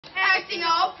acting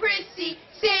all prissy.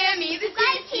 Sammy the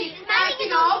sissy,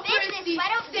 acting all prissy.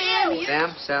 Sammy.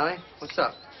 Sam, Sally, what's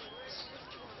up?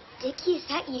 Dickie, is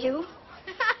that you?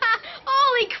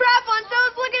 Holy crap on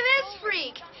toes, look at this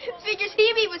freak. Figures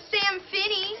he be with Sam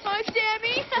Finney. Hi,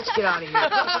 Sammy. Let's get out of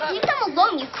here. Leave them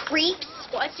alone, you creeps.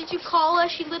 What did you call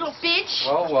us, you little bitch?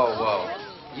 Whoa, whoa,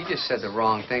 whoa. You just said the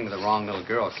wrong thing to the wrong little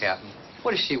girl, Captain.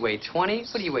 What does she weigh, 20?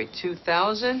 What do you weigh,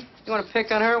 2,000? You want to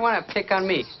pick on her? Why not pick on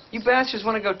me? You bastards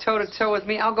want to go toe-to-toe with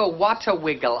me? I'll go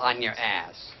water-wiggle on your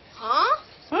ass. Huh?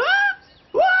 Huh?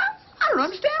 What? I don't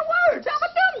understand words. I'm a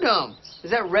dum-dum.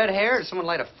 Is that red hair or did someone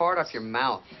light a fart off your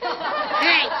mouth?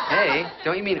 Hey! Hey,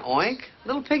 don't you mean oink?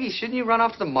 Little piggy, shouldn't you run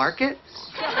off to the market?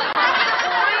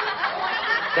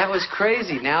 That was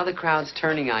crazy. Now the crowd's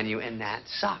turning on you, and that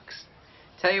sucks.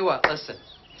 Tell you what, listen.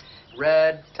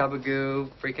 Red, Tub of Goo,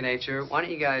 Freak of Nature, why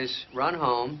don't you guys run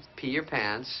home, pee your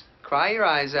pants, cry your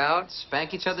eyes out,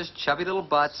 spank each other's chubby little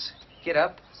butts, get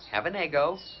up, have an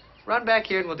ego, run back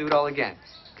here, and we'll do it all again.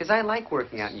 Because I like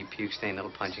working out in you puke-stained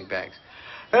little punching bags.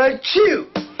 Achoo!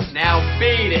 Now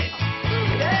beat it.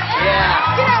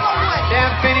 Yeah.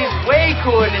 Sam Finney's way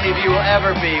cooler than any of you will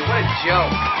ever be. What a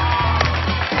joke.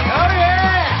 Oh, yeah.